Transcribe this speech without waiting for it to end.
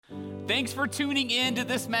Thanks for tuning in to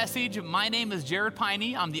this message. My name is Jared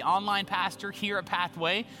Piney. I'm the online pastor here at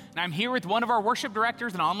Pathway, and I'm here with one of our worship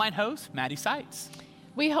directors and online hosts, Maddie Seitz.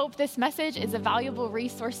 We hope this message is a valuable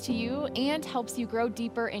resource to you and helps you grow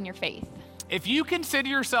deeper in your faith. If you consider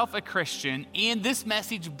yourself a Christian and this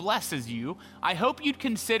message blesses you, I hope you'd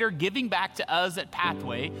consider giving back to us at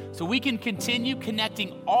Pathway so we can continue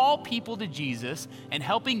connecting all people to Jesus and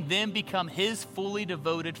helping them become his fully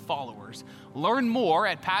devoted followers. Learn more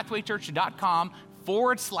at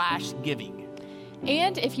pathwaychurch.com/giving.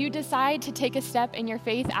 And if you decide to take a step in your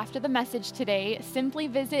faith after the message today, simply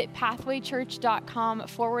visit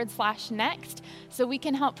pathwaychurch.com/next so we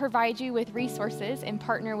can help provide you with resources and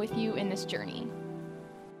partner with you in this journey.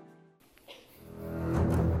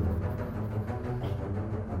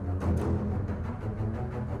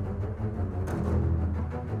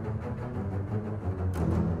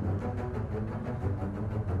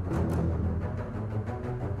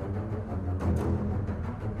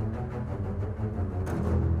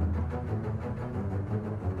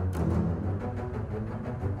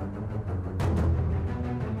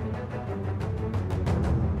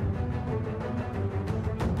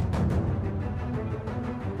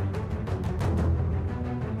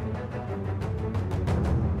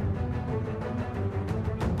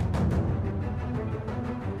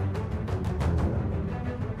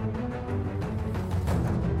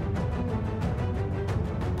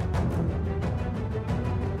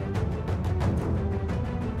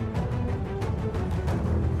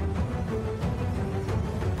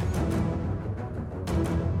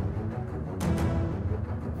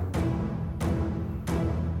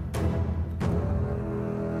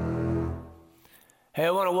 Hey,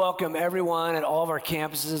 I want to welcome everyone at all of our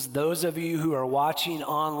campuses, those of you who are watching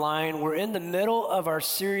online. We're in the middle of our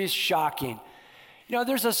series, Shocking. You know,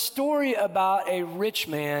 there's a story about a rich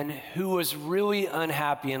man who was really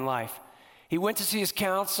unhappy in life. He went to see his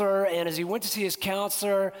counselor, and as he went to see his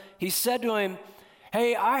counselor, he said to him,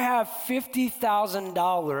 "Hey, I have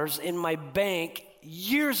 $50,000 in my bank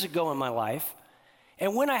years ago in my life,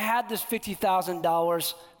 and when I had this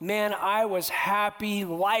 $50,000, man, I was happy,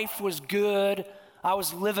 life was good, I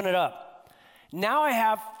was living it up. Now I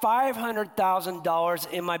have $500,000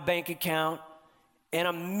 in my bank account, and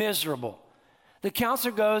I'm miserable." The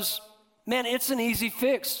counselor goes, "Man, it's an easy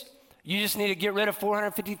fix. You just need to get rid of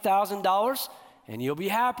 $450,000, and you'll be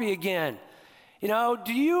happy again." You know,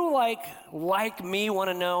 do you like me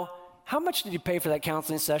want to know, how much did you pay for that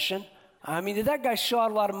counseling session? I mean, did that guy show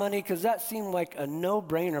out a lot of money? Because that seemed like a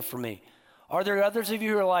no-brainer for me. Are there others of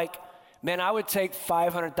you who are like, "Man, I would take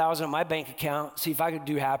 $500,000 in my bank account, see if I could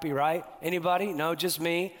do happy," right? Anybody? No, just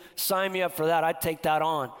me? Sign me up for that. I'd take that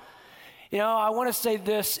on. You know, I want to say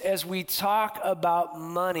this as we talk about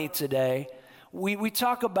money today. We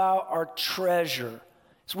talk about our treasure.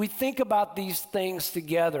 As we think about these things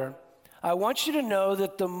together, I want you to know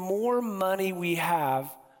that the more money we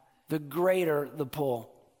have, the greater the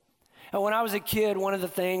pull. And when I was a kid, one of the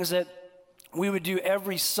things that we would do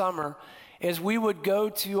every summer is we would go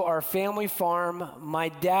to our family farm. My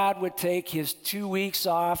dad would take his 2 weeks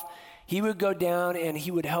off. He would go down and he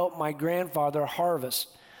would help my grandfather harvest.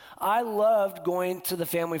 I loved going to the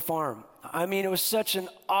family farm. I mean, it was such an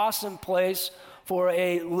awesome place for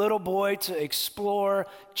a little boy to explore,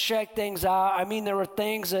 check things out. I mean, there were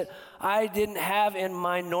things that I didn't have in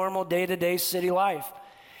my normal day-to-day city life.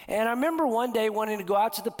 And I remember one day wanting to go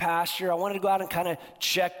out to the pasture. I wanted to go out and kind of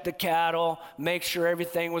check the cattle, make sure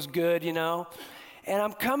everything was good, you know. And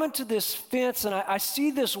I'm coming to this fence, and I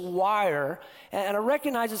see this wire, and I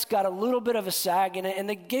recognize it's got a little bit of a sag in it, and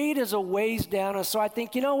the gate is a ways down. And so I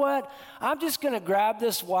think, you know what? I'm just going to grab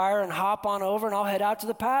this wire and hop on over, and I'll head out to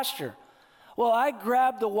the pasture. Well, I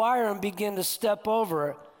grabbed the wire and began to step over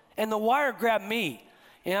it, and the wire grabbed me.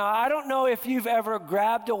 You know, I don't know if you've ever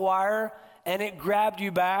grabbed a wire and it grabbed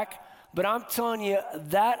you back, but I'm telling you,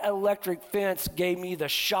 that electric fence gave me the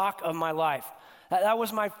shock of my life. That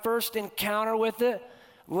was my first encounter with it.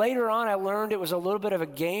 Later on, I learned it was a little bit of a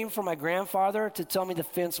game for my grandfather to tell me the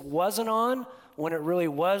fence wasn't on when it really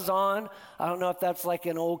was on. I don't know if that's like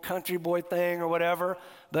an old country boy thing or whatever,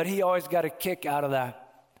 but he always got a kick out of that.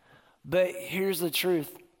 But here's the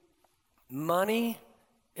truth. Money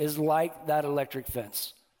is like that electric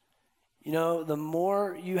fence. You know, the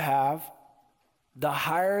more you have, the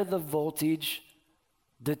higher the voltage,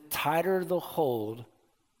 the tighter the hold,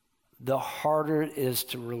 the harder it is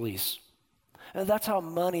to release. And that's how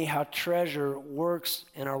money, how treasure works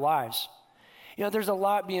in our lives. You know, there's a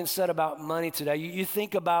lot being said about money today. You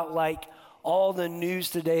think about like all the news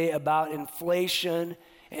today about inflation,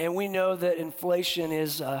 and we know that inflation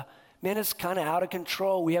is man, it's kind of out of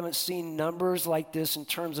control. We haven't seen numbers like this in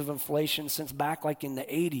terms of inflation since back like in the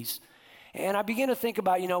 80s. And I began to think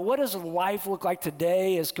about, what does life look like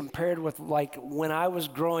today as compared with like when I was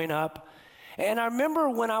growing up? And I remember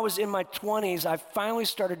when I was in my 20s, I finally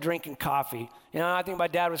started drinking coffee. I think my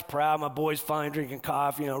dad was proud. My boy's finally drinking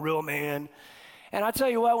coffee, real man. And I tell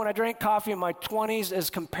you what, when I drank coffee in my 20s as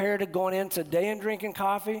compared to going in today and drinking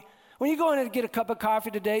coffee, when you go in and get a cup of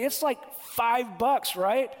coffee today, it's like $5,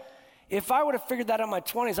 right? If I would have figured that out in my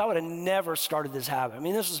 20s, I would have never started this habit. I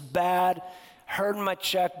mean, this was bad, hurting my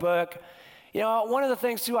checkbook. One of the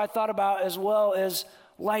things, too, I thought about as well is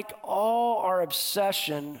like all our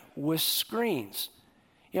obsession with screens.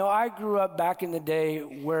 I grew up back in the day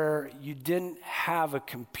where you didn't have a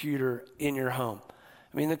computer in your home.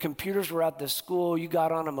 I mean, the computers were at the school. You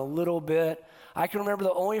got on them a little bit. I can remember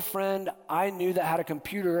the only friend I knew that had a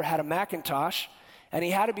computer had a Macintosh, and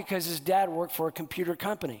he had it because his dad worked for a computer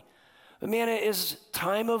company. But man, as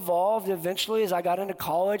time evolved, eventually as I got into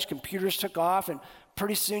college, computers took off, and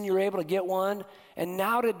pretty soon you were able to get one. And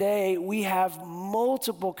now today, we have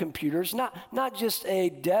multiple computers, not just a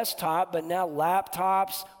desktop, but now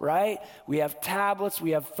laptops, right? We have tablets,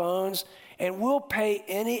 we have phones, and we'll pay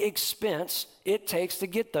any expense it takes to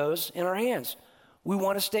get those in our hands. We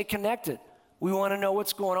want to stay connected. We want to know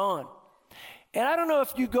what's going on. And I don't know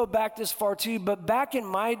if you go back this far too, but back in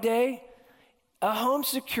my day, a home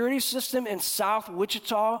security system in South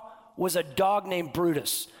Wichita was a dog named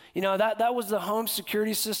Brutus. That was the home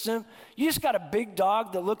security system. You just got a big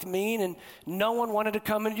dog that looked mean and no one wanted to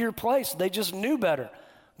come into your place. They just knew better.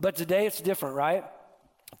 But today it's different, right?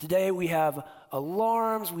 Today we have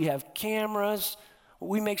alarms, we have cameras.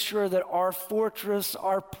 We make sure that our fortress,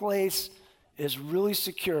 our place is really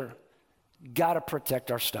secure. Got to protect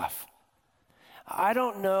our stuff. I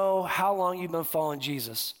don't know how long you've been following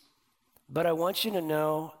Jesus, but I want you to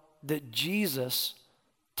know that Jesus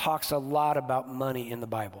talks a lot about money in the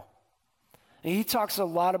Bible. And he talks a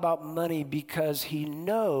lot about money because he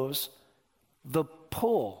knows the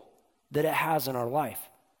pull that it has in our life.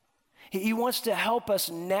 He wants to help us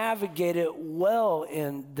navigate it well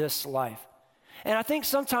in this life. And I think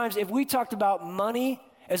sometimes if we talked about money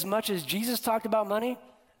as much as Jesus talked about money,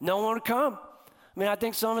 no one would come. I mean, I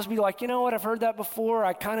think some of us be like, you know what, I've heard that before,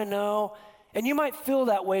 I kind of know. And you might feel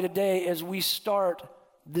that way today as we start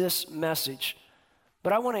this message.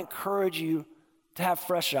 But I want to encourage you to have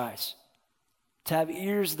fresh eyes, to have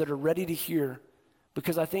ears that are ready to hear,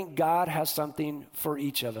 because I think God has something for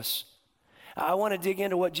each of us. I want to dig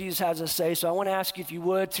into what Jesus has to say, so I want to ask you if you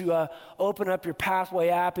would to open up your Pathway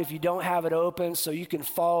app if you don't have it open so you can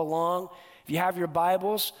follow along. If you have your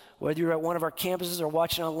Bibles, whether you're at one of our campuses or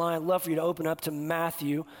watching online, I'd love for you to open up to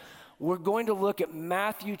Matthew. We're going to look at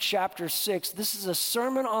Matthew chapter 6. This is a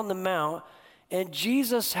Sermon on the Mount, and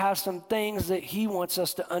Jesus has some things that he wants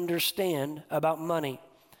us to understand about money.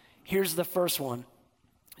 Here's the first one.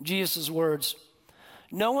 Jesus' words,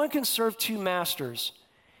 "No one can serve two masters.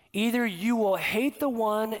 Either you will hate the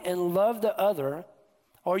one and love the other,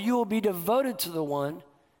 or you will be devoted to the one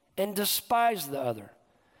and despise the other.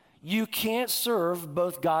 You can't serve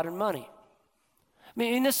both God and money." I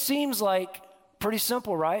mean, this seems like pretty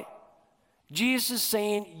simple, right? Jesus is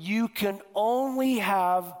saying you can only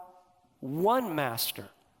have one master.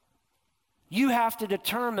 You have to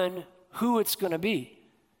determine who it's going to be.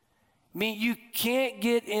 I mean, you can't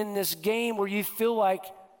get in this game where you feel like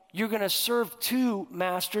you're going to serve two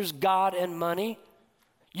masters, God and money.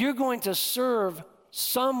 You're going to serve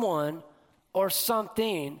someone or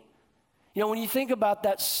something. When you think about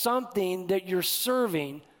that something that you're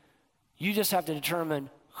serving, you just have to determine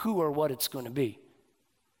who or what it's going to be.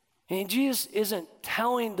 And Jesus isn't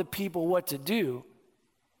telling the people what to do.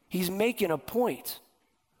 He's making a point.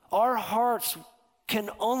 Our hearts can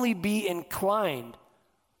only be inclined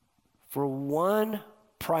for one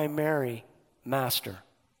primary master.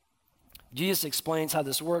 Jesus explains how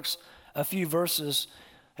this works a few verses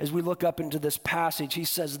as we look up into this passage. He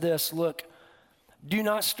says this, look, "Do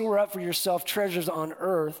not store up for yourself treasures on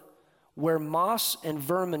earth where moss and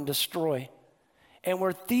vermin destroy, and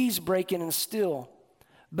where thieves break in and steal.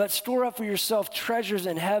 But store up for yourself treasures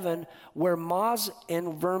in heaven where moths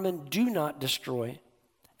and vermin do not destroy,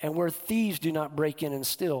 and where thieves do not break in and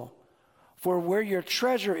steal. For where your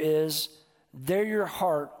treasure is, there your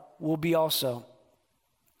heart will be also."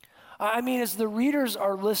 I mean, as the readers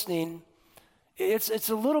are listening, it's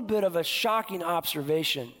a little bit of a shocking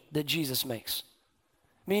observation that Jesus makes.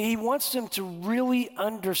 I mean, he wants them to really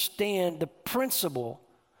understand the principle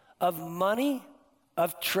of money,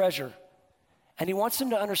 of treasure. And he wants them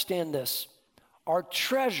to understand this. Our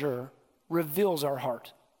treasure reveals our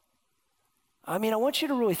heart. I want you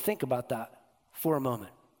to really think about that for a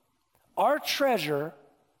moment. Our treasure,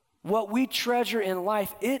 what we treasure in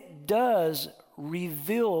life, it does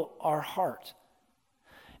reveal our heart.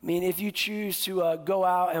 If you choose to go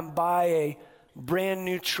out and buy a brand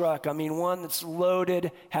new truck, one that's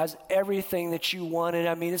loaded, has everything that you wanted.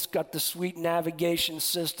 It's got the sweet navigation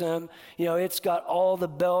system. It's got all the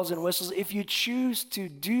bells and whistles. If you choose to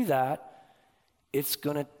do that, it's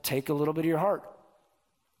going to take a little bit of your heart.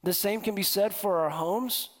 The same can be said for our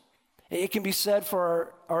homes. It can be said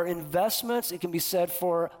for our investments. It can be said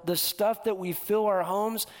for the stuff that we fill our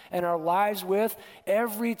homes and our lives with.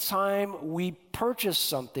 Every time we purchase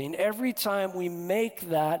something, every time we make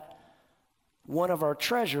that one of our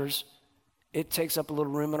treasures, it takes up a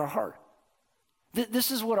little room in our heart.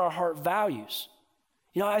 This is what our heart values.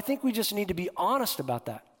 I think we just need to be honest about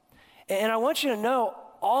that. And I want you to know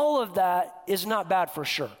all of that is not bad for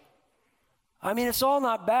sure. It's all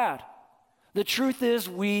not bad. The truth is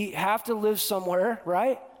we have to live somewhere,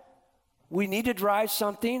 right? We need to drive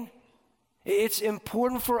something. It's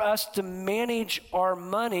important for us to manage our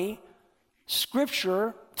money.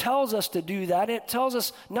 Scripture tells us to do that. It tells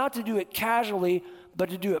us not to do it casually, but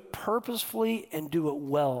to do it purposefully and do it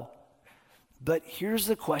well. But here's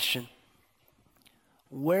the question.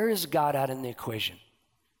 Where is God at in the equation?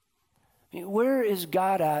 Where is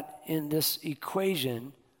God at in this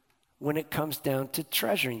equation when it comes down to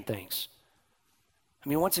treasuring things?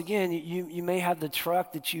 Once again, you may have the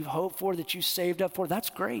truck that you've hoped for, that you saved up for. That's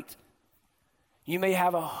great. You may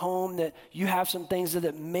have a home that you have some things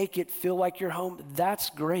that make it feel like your home. That's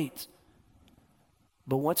great.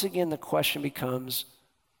 But once again, the question becomes,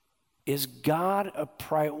 is God a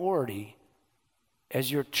priority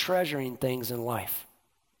as you're treasuring things in life?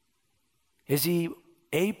 Is he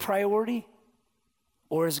a priority,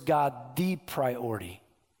 or is God the priority?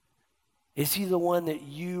 Is he the one that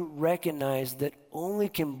you recognize that only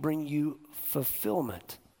can bring you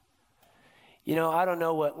fulfillment? I don't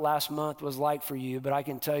know what last month was like for you, but I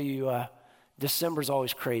can tell you December's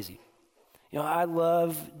always crazy. I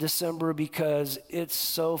love December because it's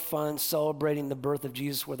so fun celebrating the birth of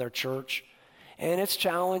Jesus with our church. And it's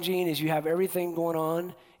challenging as you have everything going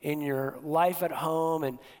on in your life at home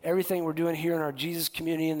and everything we're doing here in our Jesus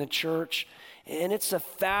community in the church. And it's a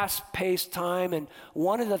fast-paced time. And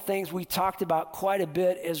one of the things we talked about quite a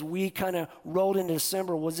bit as we kind of rolled into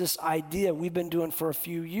December was this idea we've been doing for a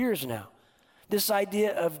few years now. This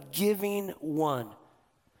idea of giving one.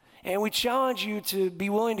 And we challenge you to be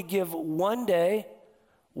willing to give one day,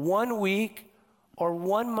 1 week, or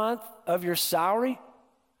 1 month of your salary,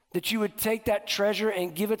 that you would take that treasure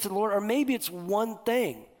and give it to the Lord. Or maybe it's one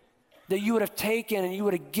thing that you would have taken and you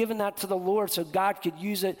would have given that to the Lord so God could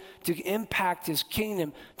use it to impact his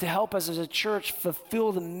kingdom, to help us as a church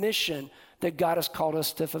fulfill the mission that God has called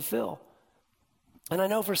us to fulfill. And I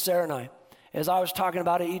know for Sarah and I, as I was talking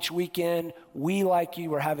about it each weekend, we, like you,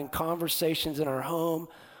 were having conversations in our home.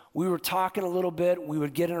 We were talking a little bit. We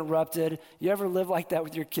would get interrupted. You ever live like that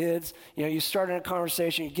with your kids? You start in a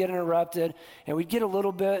conversation, you get interrupted, and we'd get a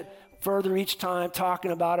little bit further each time,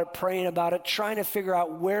 talking about it, praying about it, trying to figure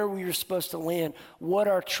out where we were supposed to land, what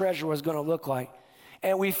our treasure was going to look like.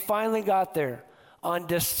 And we finally got there on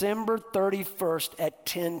December 31st at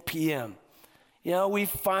 10 p.m. We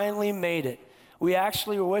finally made it. We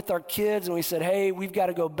actually were with our kids and we said, hey, we've got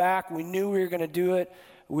to go back. We knew we were going to do it.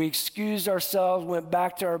 We excused ourselves, went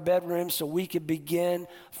back to our bedroom so we could begin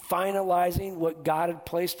finalizing what God had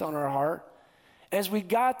placed on our heart. As we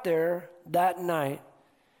got there that night,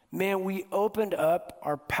 man, we opened up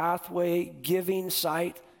our Pathway giving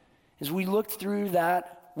site. As we looked through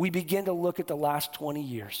that, we began to look at the last 20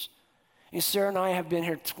 years. And Sarah and I have been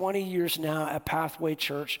here 20 years now at Pathway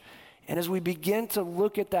Church. And as we begin to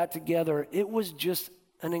look at that together, it was just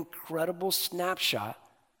an incredible snapshot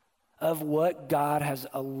of what God has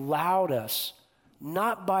allowed us,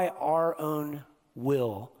 not by our own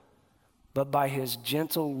will, but by his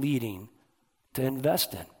gentle leading, to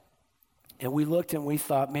invest in. And we looked and we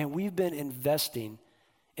thought, man, we've been investing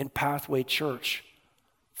in Pathway Church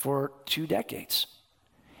for 2 decades.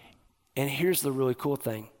 And here's the really cool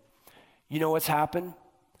thing. You know what's happened?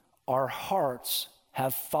 Our hearts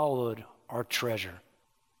have followed our treasure.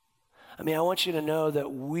 I want you to know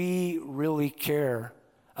that we really care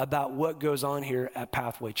about what goes on here at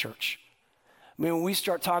Pathway Church. When we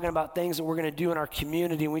start talking about things that we're going to do in our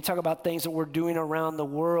community, when we talk about things that we're doing around the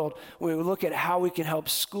world, when we look at how we can help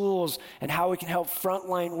schools and how we can help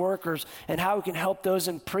frontline workers and how we can help those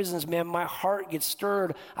in prisons, man, my heart gets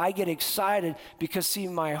stirred. I get excited because, see,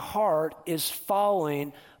 my heart is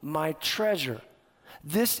following my treasure.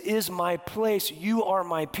 This is my place. You are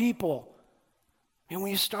my people. And when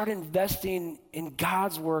you start investing in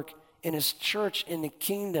God's work, in his church, in the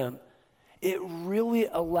kingdom, it really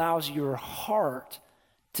allows your heart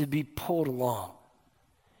to be pulled along.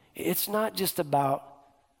 It's not just about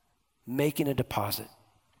making a deposit.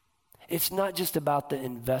 It's not just about the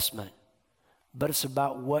investment, but it's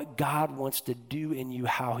about what God wants to do in you,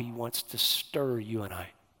 how he wants to stir you and I.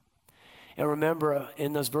 And remember,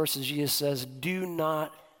 in those verses, Jesus says, do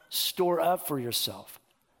not store up for yourself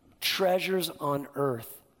treasures on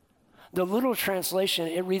earth. The literal translation,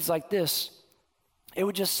 it reads like this. It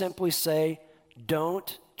would just simply say,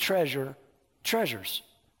 don't treasure treasures.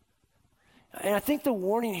 And I think the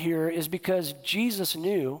warning here is because Jesus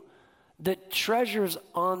knew that treasures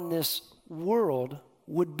on this world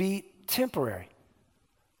would be temporary,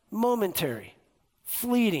 momentary,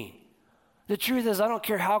 fleeting. The truth is, I don't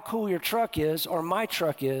care how cool your truck is or my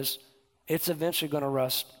truck is, it's eventually going to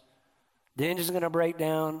rust. The engine's going to break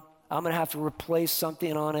down. I'm going to have to replace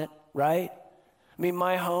something on it, right? I mean,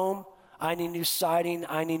 my home, I need new siding.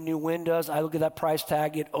 I need new windows. I look at that price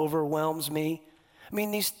tag. It overwhelms me. I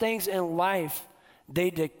mean, these things in life, they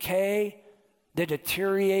decay, they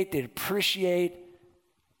deteriorate, they depreciate.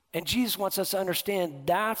 And Jesus wants us to understand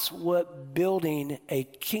that's what building a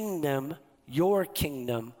kingdom, your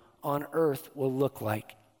kingdom on earth will look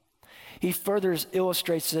like. He further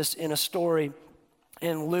illustrates this in a story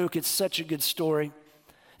in Luke. It's such a good story.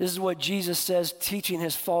 This is what Jesus says, teaching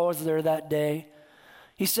his followers there that day.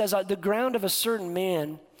 He says, the ground of a certain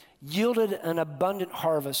man yielded an abundant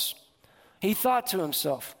harvest. He thought to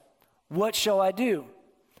himself, what shall I do?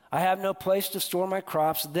 I have no place to store my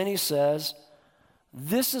crops. Then he says,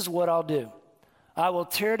 this is what I'll do. I will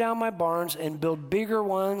tear down my barns and build bigger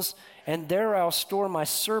ones, and there I'll store my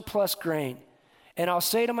surplus grain. And I'll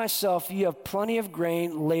say to myself, you have plenty of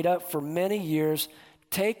grain laid up for many years.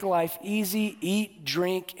 Take life easy, eat,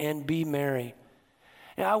 drink, and be merry.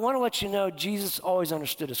 Now, I want to let you know, Jesus always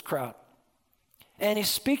understood his crowd. And he's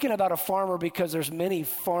speaking about a farmer because there's many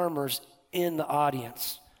farmers in the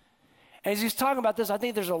audience. And as he's talking about this, I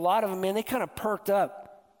think there's a lot of them, man, they kind of perked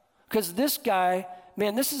up. Because this guy,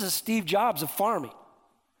 man, this is a Steve Jobs of farming.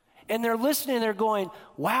 And they're listening and they're going,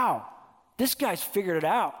 wow, this guy's figured it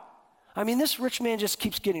out. I mean, this rich man just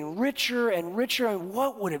keeps getting richer and richer. And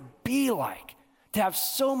what would it be like to have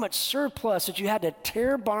so much surplus that you had to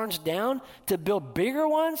tear barns down to build bigger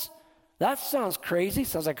ones? That sounds crazy.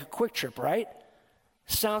 Sounds like a quick trip, right?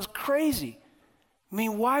 Sounds crazy. I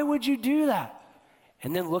mean, why would you do that?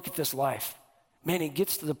 And then look at this life. Man, he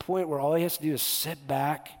gets to the point where all he has to do is sit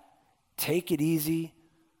back, take it easy,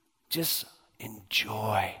 just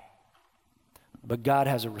enjoy. But God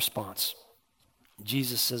has a response.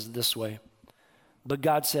 Jesus says it this way, but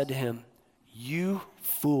God said to him, you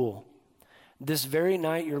fool, this very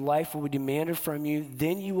night your life will be demanded from you,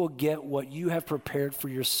 then you will get what you have prepared for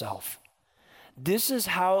yourself. This is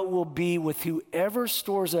how it will be with whoever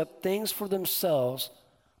stores up things for themselves,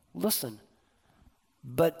 listen,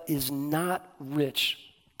 but is not rich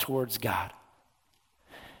towards God.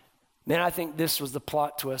 Man, I think this was the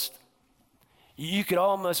plot twist. You could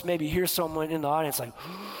almost maybe hear someone in the audience like,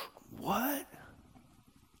 what?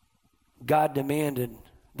 God demanded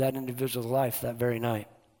that individual's life that very night.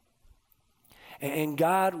 And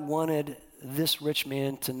God wanted this rich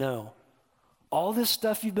man to know, all this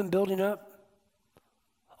stuff you've been building up,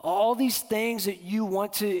 all these things that you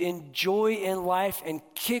want to enjoy in life and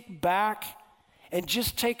kick back and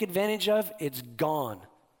just take advantage of, it's gone.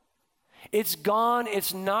 It's gone.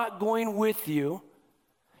 It's not going with you.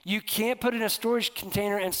 You can't put it in a storage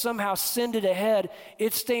container and somehow send it ahead.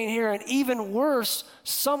 It's staying here, and even worse,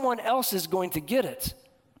 someone else is going to get it.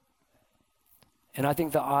 And I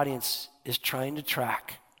think the audience is trying to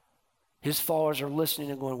track. His followers are listening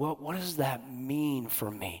and going, well, what does that mean for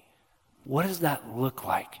me? What does that look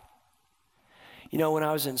like? You know, when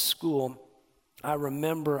I was in school, I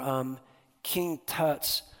remember King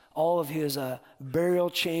Tut's, all of his burial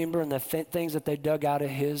chamber and the things that they dug out of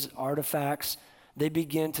his artifacts. They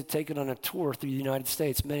began to take it on a tour through the United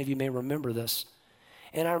States. Many of you may remember this.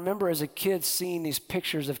 And I remember as a kid seeing these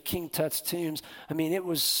pictures of King Tut's tombs. I mean, it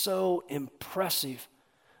was so impressive.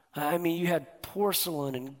 I mean, you had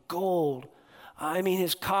porcelain and gold. I mean,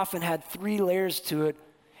 his coffin had 3 layers to it.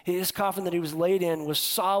 His coffin that he was laid in was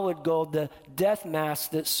solid gold. The death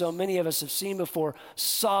mask that so many of us have seen before,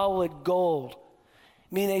 solid gold.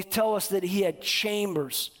 I mean, they tell us that he had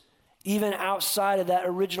chambers even outside of that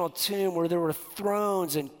original tomb where there were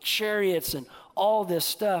thrones and chariots and all this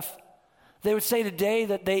stuff. They would say today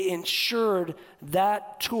that they insured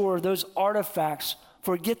that tour, those artifacts,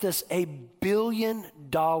 for, get this, $1 billion.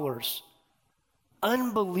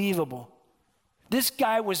 Unbelievable. This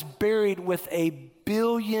guy was buried with $1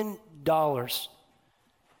 billion.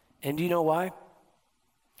 And do you know why?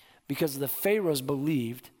 Because the pharaohs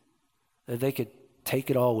believed that they could take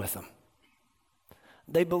it all with them.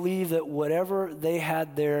 They believed that whatever they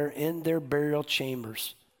had there in their burial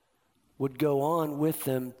chambers would go on with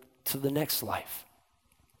them to the next life.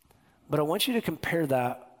 But I want you to compare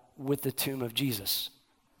that with the tomb of Jesus.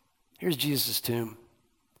 Here's Jesus' tomb.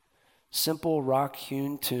 Simple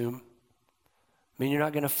rock-hewn tomb. I mean, you're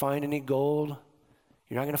not going to find any gold.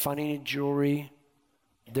 You're not going to find any jewelry.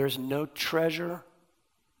 There's no treasure,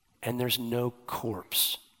 and there's no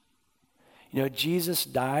corpse. You know, Jesus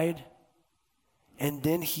died, and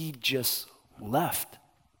then he just left.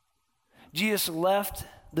 Jesus left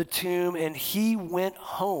the tomb, and he went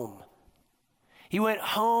home. He went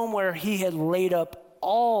home where he had laid up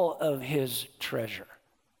all of his treasure.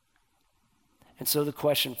 And so the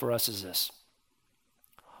question for us is this: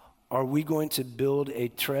 are we going to build a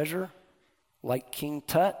treasure like King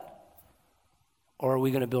Tut, or are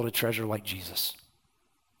we going to build a treasure like Jesus?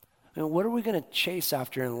 And what are we going to chase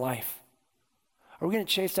after in life? Are we going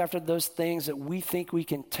to chase after those things that we think we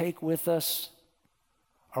can take with us?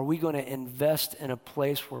 Are we going to invest in a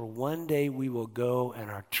place where one day we will go and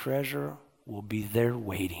our treasure will be there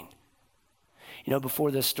waiting? You know,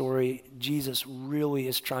 before this story, Jesus really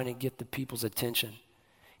is trying to get the people's attention.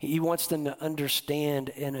 He wants them to understand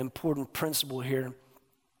an important principle here.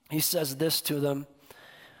 He says this to them.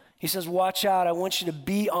 He says, watch out. I want you to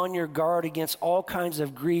be on your guard against all kinds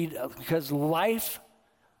of greed, because life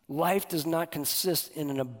does not consist in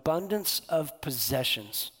an abundance of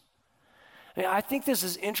possessions. I think this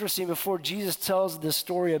is interesting before Jesus tells this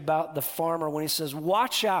story about the farmer when he says,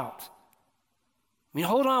 watch out. I mean,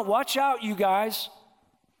 hold on, watch out, you guys.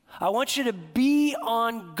 I want you to be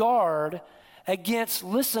on guard against,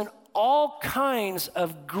 listen, all kinds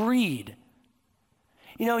of greed.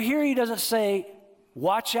 You know, here he doesn't say,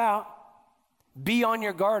 watch out, be on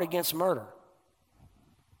your guard against murder.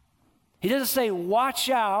 He doesn't say, watch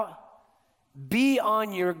out, be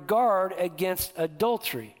on your guard against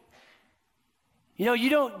adultery. You know, you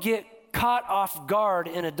don't get caught off guard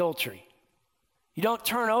in adultery. You don't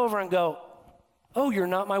turn over and go, oh, you're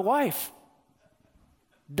not my wife.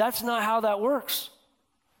 That's not how that works.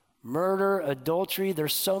 Murder, adultery,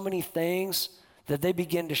 there's so many things that they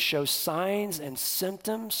begin to show signs and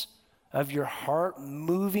symptoms of your heart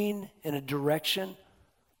moving in a direction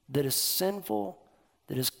that is sinful,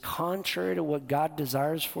 that is contrary to what God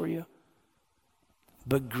desires for you.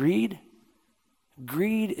 But greed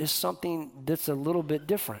is something that's a little bit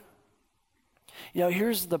different. You know,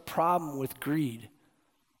 here's the problem with greed.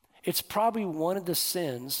 It's probably one of the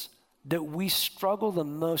sins that we struggle the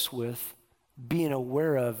most with being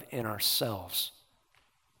aware of in ourselves.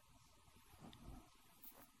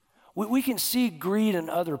 We can see greed in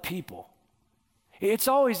other people. It's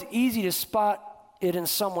always easy to spot it in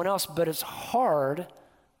someone else, but it's hard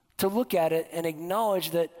to look at it and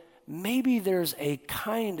acknowledge that maybe there's a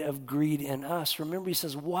kind of greed in us. Remember, he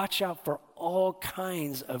says, watch out for all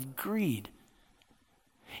kinds of greed.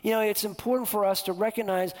 You know, it's important for us to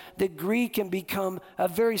recognize that greed can become a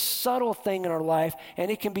very subtle thing in our life, and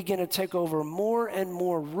it can begin to take over more and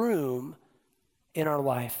more room in our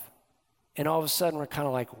life. And all of a sudden, we're kind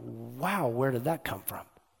of like, wow, where did that come from?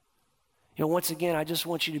 You know, once again, I just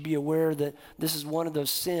want you to be aware that this is one of those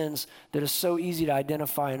sins that is so easy to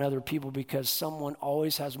identify in other people, because someone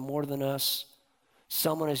always has more than us.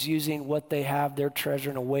 Someone is using what they have, their treasure,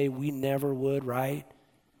 in a way we never would, right?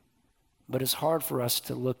 But it's hard for us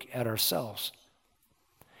to look at ourselves.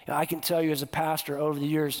 You know, I can tell you as a pastor, over the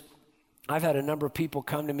years, I've had a number of people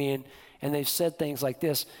come to me and they've said things like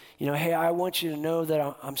this. You know, hey, I want you to know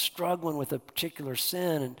that I'm struggling with a particular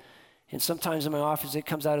sin. And sometimes in my office, it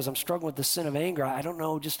comes out as I'm struggling with the sin of anger. I don't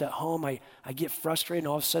know, just at home, I get frustrated, and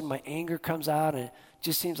all of a sudden my anger comes out, and it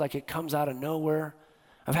just seems like it comes out of nowhere.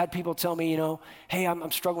 I've had people tell me, you know, hey,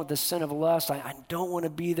 I'm struggling with the sin of lust. I don't want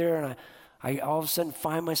to be there, and I all of a sudden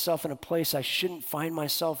find myself in a place I shouldn't find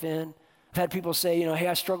myself in. I've had people say, you know, hey,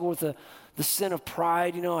 I struggle with the sin of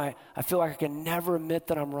pride. You know, I feel like I can never admit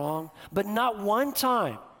that I'm wrong. But not one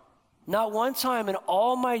time in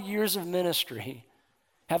all my years of ministry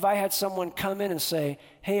have I had someone come in and say,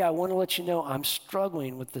 hey, I want to let you know I'm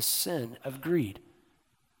struggling with the sin of greed.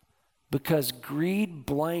 Because greed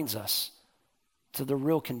blinds us to the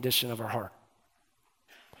real condition of our heart.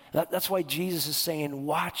 That's why Jesus is saying,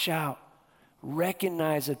 watch out.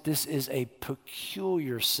 Recognize that this is a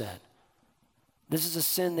peculiar sin. This is a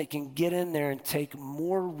sin that can get in there and take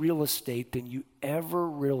more real estate than you ever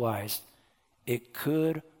realized it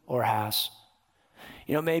could or has.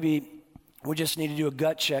 You know, maybe we just need to do a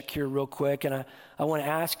gut check here real quick, and I want to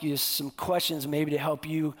ask you some questions maybe to help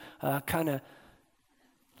you kind of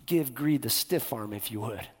give greed the stiff arm, if you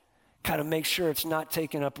would. Kind of make sure it's not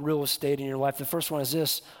taking up real estate in your life. The first one is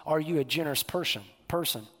this: are you a generous person?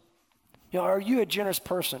 Are you a generous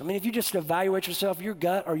person? I mean, if you just evaluate yourself, your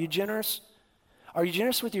gut, are you generous? Are you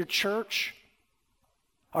generous with your church?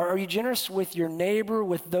 Are you generous with your neighbor,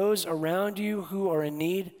 with those around you who are in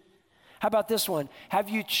need? How about this one? Have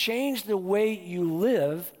you changed the way you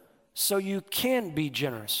live so you can be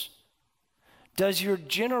generous? Does your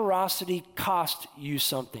generosity cost you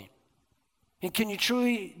something? And can you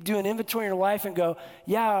truly do an inventory in your life and go,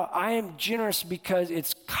 yeah, I am generous because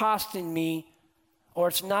it's costing me, or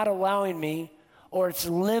it's not allowing me, or it's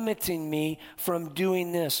limiting me from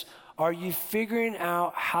doing this? Are you figuring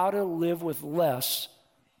out how to live with less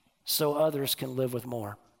so others can live with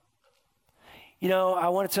more? I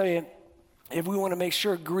want to tell you, if we want to make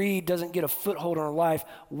sure greed doesn't get a foothold in our life,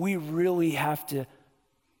 we really have to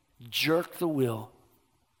jerk the wheel.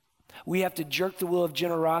 We have to jerk the wheel of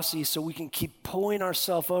generosity so we can keep pulling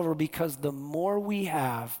ourselves over, because the more we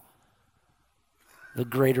have, the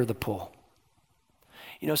greater the pull.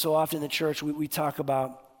 So often in the church, we talk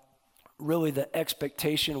about really the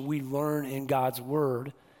expectation we learn in God's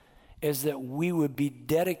word is that we would be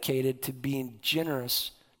dedicated to being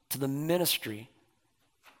generous to the ministry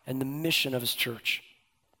and the mission of his church.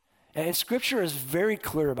 And Scripture is very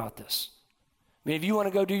clear about this. I mean, if you want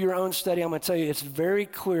to go do your own study, I'm going to tell you it's very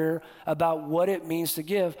clear about what it means to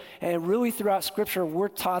give. And really throughout Scripture, we're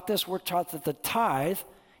taught this. We're taught that the tithe,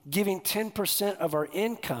 giving 10% of our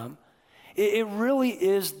income, it really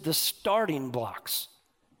is the starting blocks.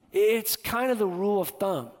 It's kind of the rule of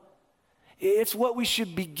thumb. It's what we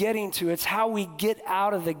should be getting to. It's how we get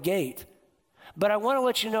out of the gate. But I want to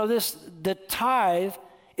let you know this: the tithe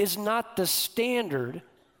is not the standard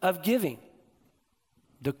of giving.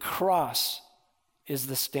 The cross is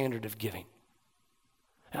the standard of giving.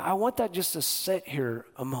 Now, I want that just to sit here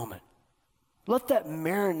a moment. Let that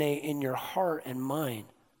marinate in your heart and mind.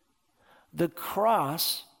 The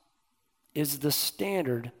cross is the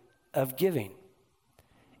standard of giving.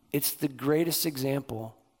 It's the greatest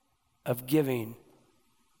example of giving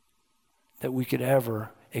that we could ever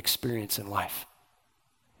experience in life.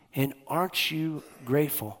 And aren't you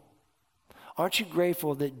grateful? Aren't you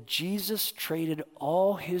grateful that Jesus traded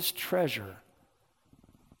all his treasure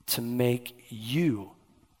to make you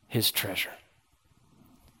his treasure,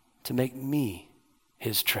 to make me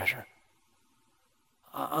his treasure?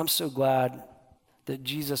 I'm so glad that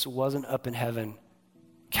Jesus wasn't up in heaven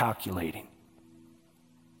calculating.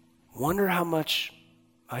 Wonder how much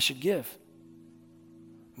I should give.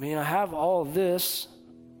 I mean, I have all of this.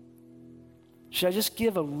 Should I just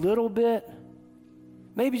give a little bit?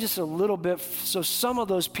 Maybe just a little bit so some of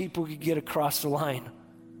those people could get across the line.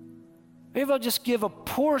 Maybe I'll just give a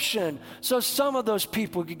portion so some of those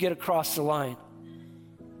people could get across the line.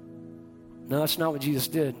 No, that's not what Jesus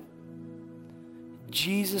did.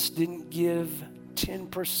 Jesus didn't give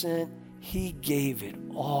 10%. He gave it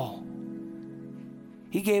all.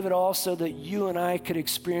 He gave it all so that you and I could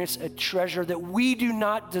experience a treasure that we do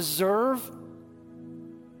not deserve,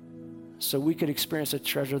 so we could experience a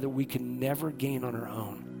treasure that we can never gain on our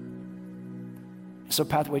own. So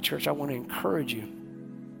Pathway Church, I want to encourage you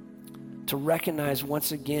to recognize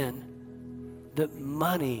once again that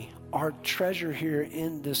money, our treasure here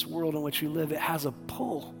in this world in which we live, it has a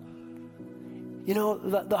pull.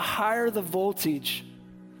 The higher the voltage,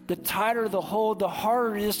 the tighter the hold, the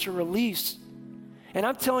harder it is to release. And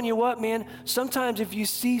I'm telling you what, man, sometimes if you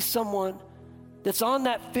see someone that's on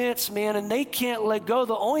that fence, man, and they can't let go,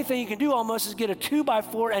 the only thing you can do almost is get a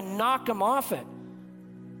 2x4 and knock them off it.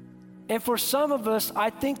 And for some of us, I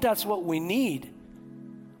think that's what we need.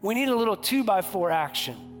 We need a little 2x4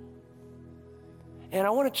 action. And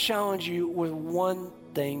I want to challenge you with one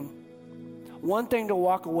thing to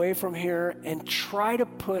walk away from here and try to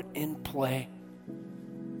put in play.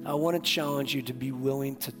 I want to challenge you to be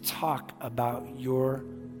willing to talk about your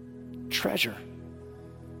treasure.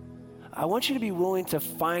 I want you to be willing to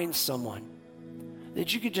find someone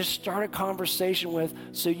that you could just start a conversation with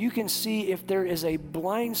so you can see if there is a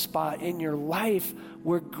blind spot in your life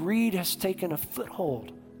where greed has taken a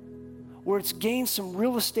foothold, where it's gained some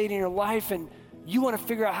real estate in your life and you want to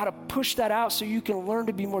figure out how to push that out so you can learn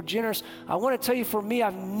to be more generous. I want to tell you, for me,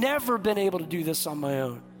 I've never been able to do this on my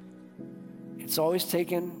own. It's always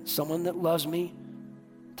taken someone that loves me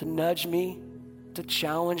to nudge me, to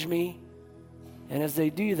challenge me. And as they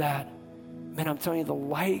do that, man, I'm telling you, the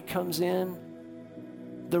light comes in,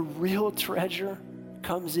 the real treasure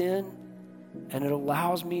comes in, and it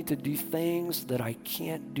allows me to do things that I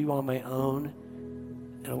can't do on my own.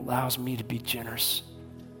 It allows me to be generous,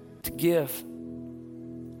 to give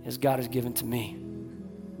as God has given to me,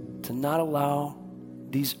 to not allow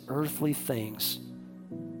these earthly things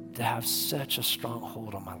to have such a strong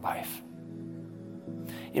hold on my life.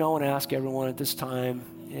 I want to ask everyone at this time,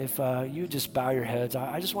 if you just bow your heads,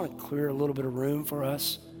 I just want to clear a little bit of room for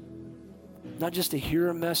us, not just to hear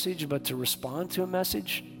a message, but to respond to a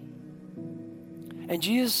message. And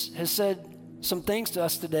Jesus has said some things to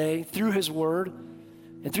us today through his word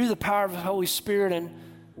and through the power of the Holy Spirit, and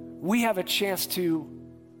we have a chance to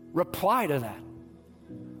reply to that.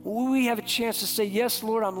 We have a chance to say, yes,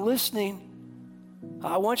 Lord, I'm listening.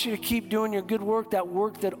 I want you to keep doing your good work, that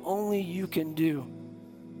work that only you can do.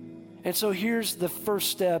 And so here's the first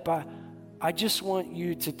step. I just want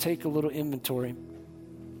you to take a little inventory.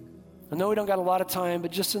 I know we don't got a lot of time,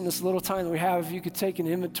 but just in this little time that we have, if you could take an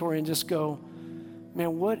inventory and just go,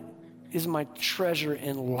 man, what is my treasure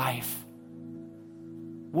in life?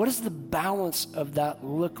 What does the balance of that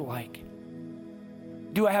look like?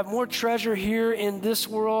 Do I have more treasure here in this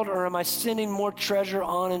world, or am I sending more treasure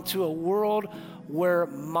on into a world where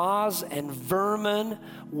moths and vermin,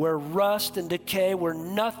 where rust and decay, where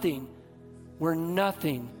nothing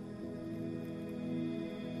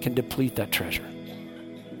can deplete that treasure,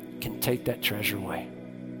 can take that treasure away?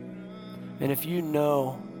 And if you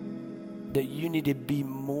know that you need to be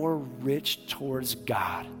more rich towards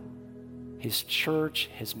God, his church,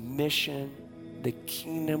 his mission, the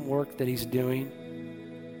kingdom work that he's doing,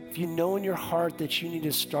 if you know in your heart that you need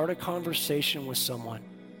to start a conversation with someone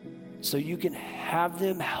so you can have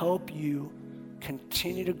them help you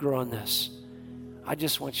continue to grow in this, I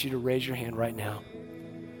just want you to raise your hand right now.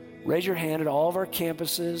 Raise your hand at all of our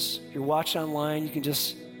campuses. If you're watching online, you can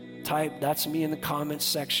just type, "That's me," in the comments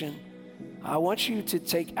section. I want you to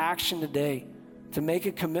take action today, to make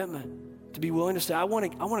a commitment, to be willing to say, I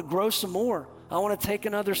want to grow some more. I want to take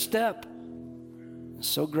another step. I'm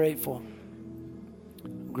so grateful.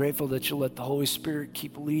 I'm grateful that you'll let the Holy Spirit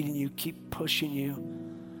keep leading you, keep pushing you.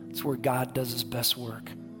 It's where God does his best work.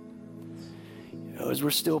 As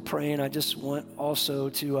we're still praying, I just want also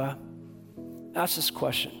to ask this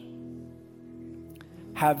question.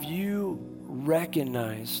 Have you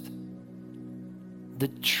recognized the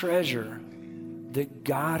treasure that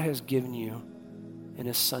God has given you in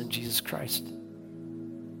his son, Jesus Christ?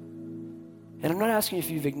 And I'm not asking you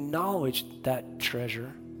if you've acknowledged that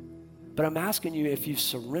treasure, but I'm asking you if you've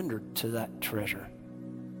surrendered to that treasure.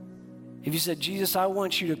 If you said, Jesus, I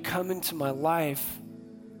want you to come into my life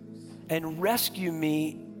and rescue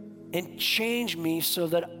me and change me so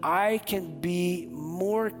that I can be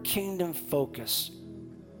more kingdom focused.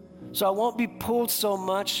 So I won't be pulled so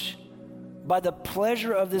much by the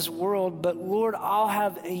pleasure of this world, but Lord, I'll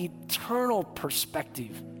have an eternal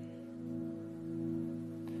perspective.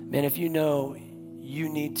 Man, if you know you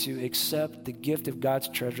need to accept the gift of God's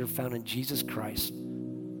treasure found in Jesus Christ,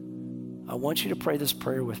 I want you to pray this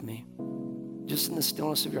prayer with me. Just in the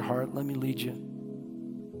stillness of your heart, let me lead you.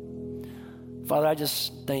 Father, I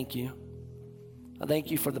just thank you. I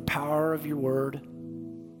thank you for the power of your word.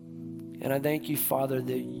 And I thank you, Father,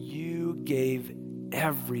 that you gave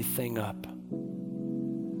everything up.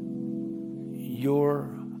 Your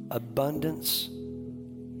abundance,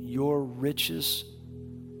 your riches,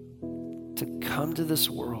 to come to this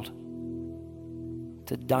world,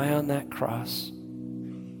 to die on that cross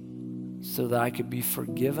so that I could be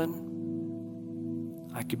forgiven,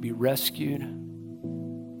 I could be rescued,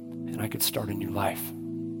 and I could start a new life.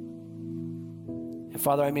 And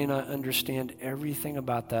Father, I may not understand everything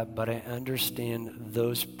about that, but I understand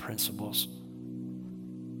those principles.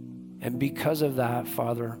 And because of that,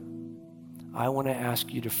 Father, I want to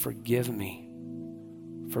ask you to forgive me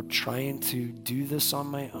for trying to do this on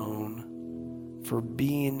my own, for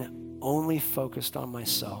being only focused on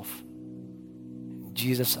myself.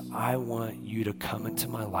 Jesus, I want you to come into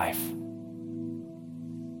my life.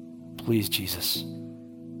 Please, Jesus,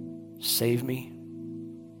 save me,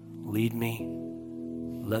 lead me,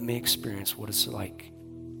 let me experience what it's like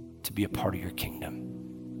to be a part of your kingdom.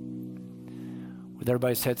 With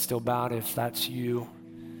everybody's head still bowed, if that's you,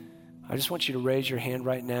 I just want you to raise your hand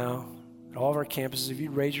right now. At all of our campuses, if you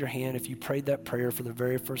raise your hand, if you prayed that prayer for the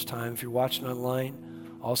very first time, if you're watching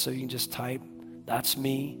online, also you can just type, "That's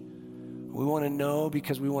me." We want to know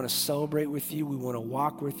because we want to celebrate with you. We want to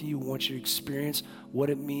walk with you. We want you to experience what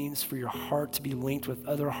it means for your heart to be linked with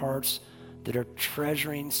other hearts that are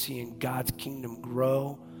treasuring seeing God's kingdom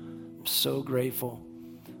grow. I'm so grateful.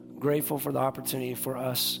 Grateful for the opportunity for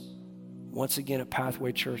us, once again at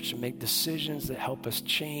Pathway Church, to make decisions that help us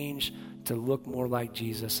change, to look more like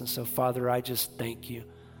Jesus. And so, Father, I just thank you.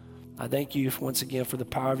 I thank you once again for the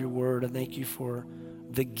power of your word. I thank you for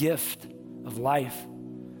the gift of life.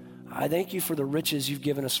 I thank you for the riches you've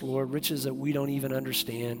given us, Lord, riches that we don't even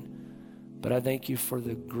understand. But I thank you for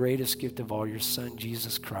the greatest gift of all, your Son,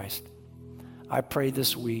 Jesus Christ. I pray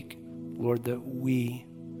this week, Lord, that we,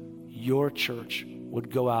 your church, would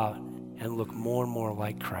go out and look more and more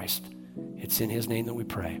like Christ. It's in his name that we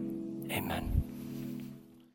pray. Amen.